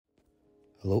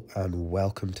Hello and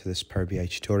welcome to this Power BI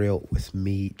tutorial with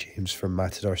me, James from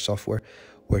Matador Software,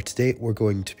 where today we're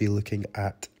going to be looking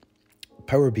at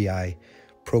Power BI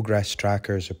progress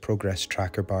trackers or progress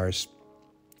tracker bars,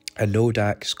 a no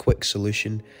DAX quick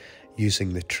solution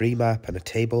using the Treemap and a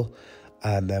table,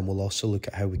 and then we'll also look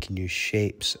at how we can use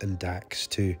shapes and DAX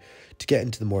to get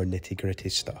into the more nitty-gritty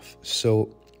stuff.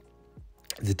 So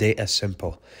the data is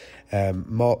simple.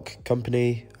 Mock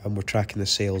company, and we're tracking the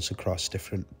sales across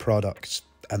different products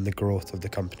and the growth of the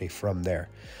company from there,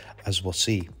 as we'll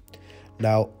see.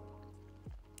 Now,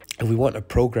 if we want a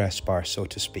progress bar, so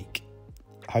to speak,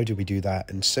 how do we do that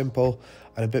in simple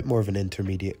and a bit more of an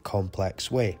intermediate complex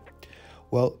way?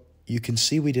 Well, you can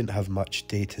see we didn't have much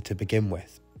data to begin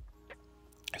with.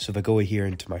 So if I go here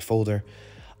into my folder,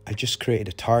 I just created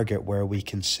a target where we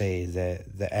can say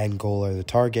the end goal or the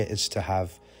target is to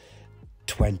have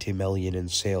 20 million in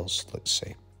sales, let's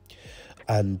say.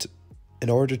 And in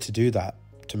order to do that,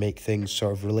 to make things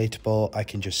sort of relatable, I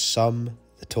can just sum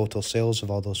the total sales of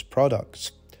all those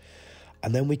products.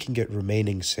 And then we can get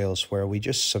remaining sales where we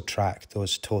just subtract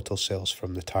those total sales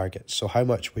from the target. So how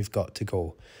much we've got to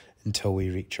go until we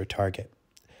reach our target.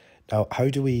 Now, how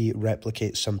do we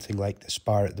replicate something like this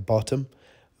bar at the bottom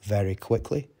very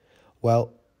quickly?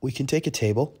 Well, we can take a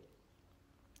table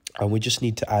and we just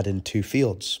need to add in two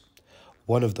fields.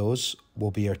 One of those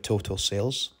will be our total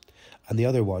sales, and the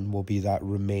other one will be that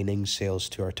remaining sales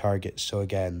to our target. So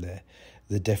again,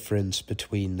 the difference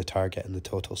between the target and the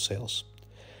total sales.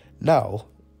 Now,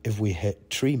 if we hit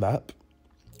Treemap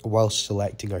whilst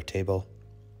selecting our table,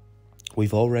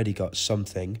 we've already got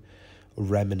something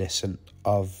reminiscent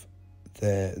of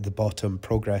the bottom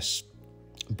progress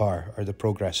bar or the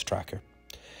progress tracker.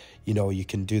 You know, you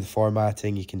can do the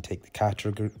formatting, you can take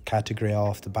the category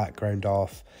off, the background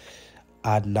off,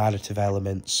 add narrative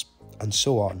elements, and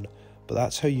so on. But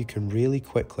that's how you can really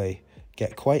quickly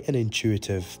get quite an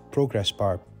intuitive progress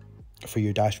bar for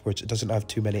your dashboards. It doesn't have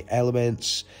too many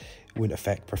elements, it wouldn't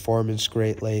affect performance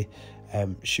greatly.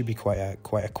 Should be quite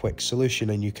a quick solution,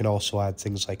 and you can also add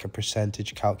things like a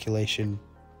percentage calculation,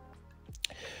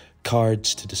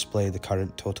 cards to display the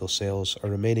current total sales or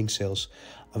remaining sales,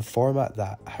 and format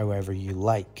that however you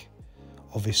like.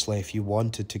 Obviously, if you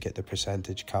wanted to get the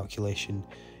percentage calculation,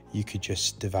 you could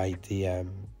just divide the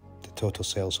total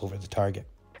sales over the target,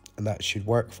 and that should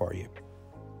work for you.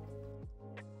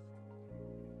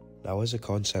 Now, as a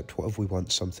concept, what if we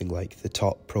want something like the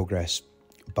top progress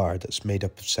bar that's made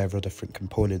up of several different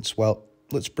components? Well,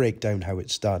 let's break down how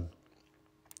it's done.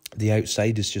 The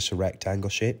outside is just a rectangle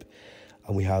shape,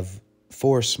 and we have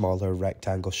 4 smaller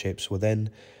rectangle shapes within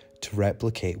to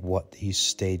replicate what these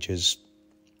stages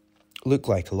look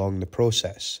like along the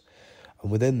process.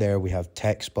 And within there we have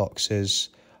text boxes,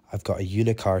 I've got a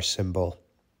unicar symbol,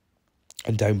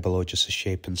 and down below just a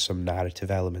shape and some narrative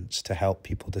elements to help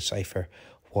people decipher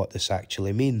what this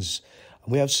actually means.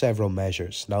 And we have several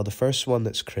measures. Now, the first one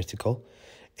that's critical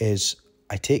is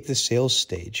I take the sales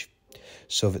stage.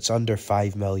 So if it's under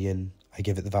 5 million, I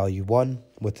give it the value 1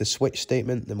 with the switch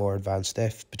statement, the more advanced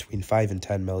if, between 5 and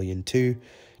 10 million 2,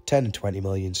 10 and 20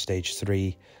 million stage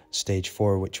 3, stage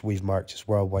 4, which we've marked as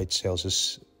worldwide sales,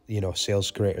 is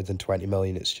sales greater than 20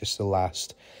 million. It's just the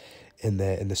last in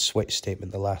the switch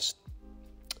statement, the last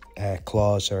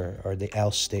clause or the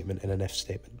else statement in an if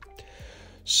statement.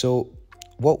 So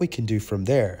what we can do from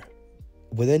there,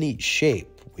 within each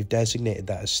shape, we've designated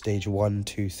that as stage 1,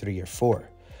 2, 3, or 4.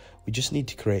 We just need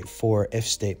to create 4 if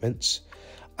statements.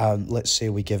 Let's say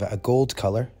we give it a gold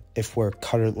color if we're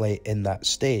currently in that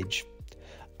stage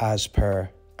as per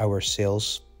our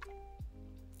sales.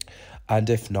 And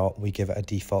if not, we give it a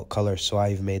default color. So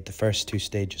I've made the first 2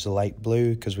 stages a light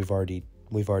blue because we've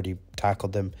already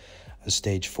tackled them as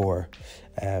stage 4.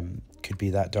 Could be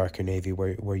that darker navy.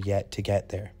 We're yet to get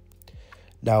there.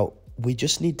 Now, we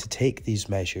just need to take these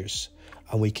measures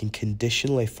and we can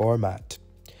conditionally format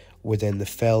within the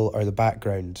fill or the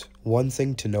background. One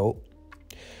thing to note,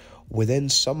 within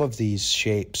some of these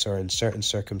shapes or in certain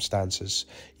circumstances,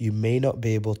 you may not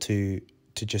be able to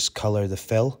just color the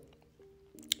fill.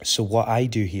 So what I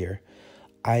do here,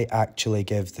 I actually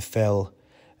give the fill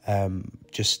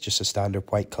just a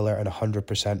standard white color and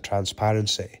 100%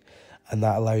 transparency. And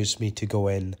that allows me to go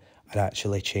in and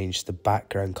actually change the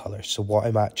background color. So what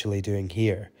I'm actually doing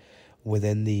here,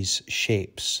 within these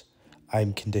shapes,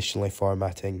 I'm conditionally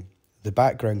formatting the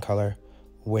background color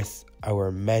with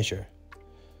our measure.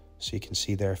 So you can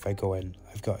see there, if I go in,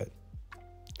 I've got it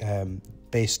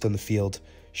based on the field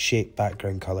shape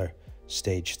background color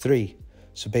stage 3.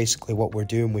 So basically what we're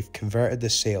doing, we've converted the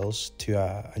sales to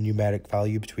a numeric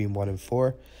value between 1 and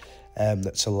 4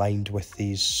 that's aligned with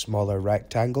these smaller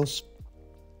rectangles.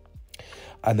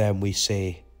 And then we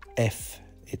say if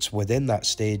it's within that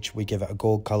stage, we give it a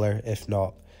gold color. If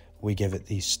not, we give it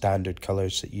these standard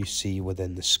colors that you see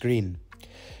within the screen.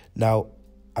 Now,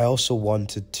 I also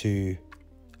wanted to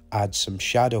add some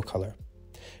shadow color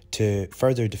to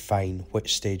further define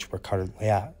which stage we're currently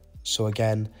at. So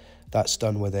again, that's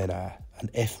done within an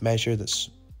if measure that's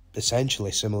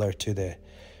essentially similar to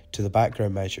the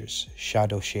background measures.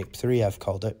 Shadow shape 3, I've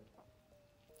called it.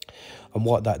 And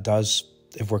what that does,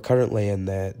 if we're currently in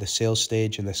the sales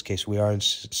stage, in this case we are in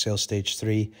sales stage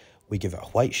 3, we give it a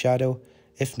white shadow.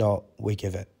 If not, we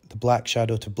give it the black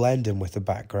shadow to blend in with the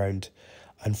background.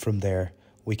 And from there,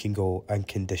 we can go and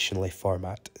conditionally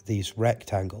format these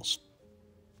rectangles.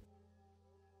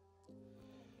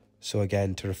 So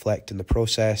again, to reflect in the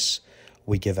process,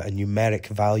 we give it a numeric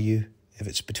value if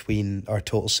it's between our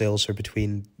total sales or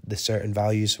between the certain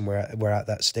values and we're at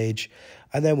that stage.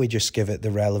 And then we just give it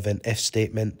the relevant if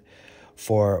statement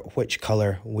for which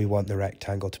color we want the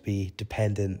rectangle to be,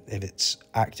 dependent if it's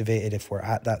activated if we're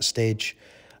at that stage,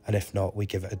 and if not, we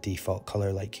give it a default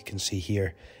color like you can see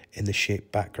here in the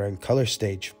shape background color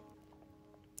stage.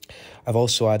 I've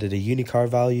also added a unicar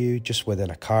value just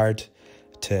within a card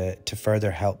to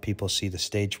further help people see the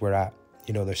stage we're at.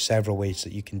 You know, there's several ways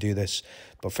that you can do this,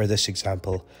 but for this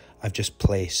example, I've just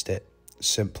placed it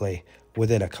simply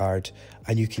within a card,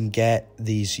 and you can get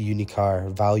these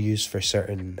unicar values for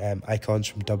certain icons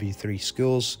from W3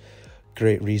 Schools.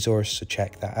 Great resource, so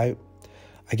check that out.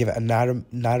 I give it a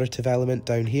narrative element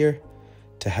down here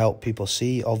to help people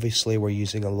see. Obviously, we're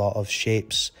using a lot of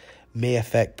shapes, may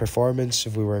affect performance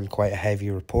if we were in quite a heavy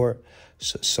report,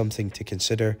 so it's something to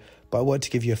consider. But I want to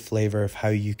give you a flavor of how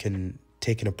you can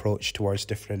take an approach towards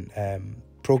different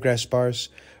progress bars.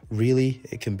 Really,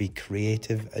 it can be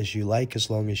creative as you like, as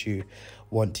long as you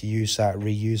want to use that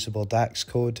reusable DAX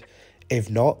code. If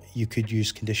not, you could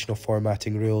use conditional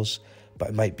formatting rules, but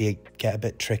it might get a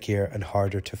bit trickier and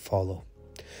harder to follow.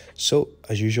 So,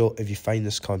 as usual, if you find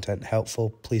this content helpful,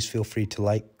 please feel free to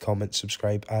like, comment,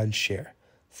 subscribe, and share.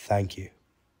 Thank you.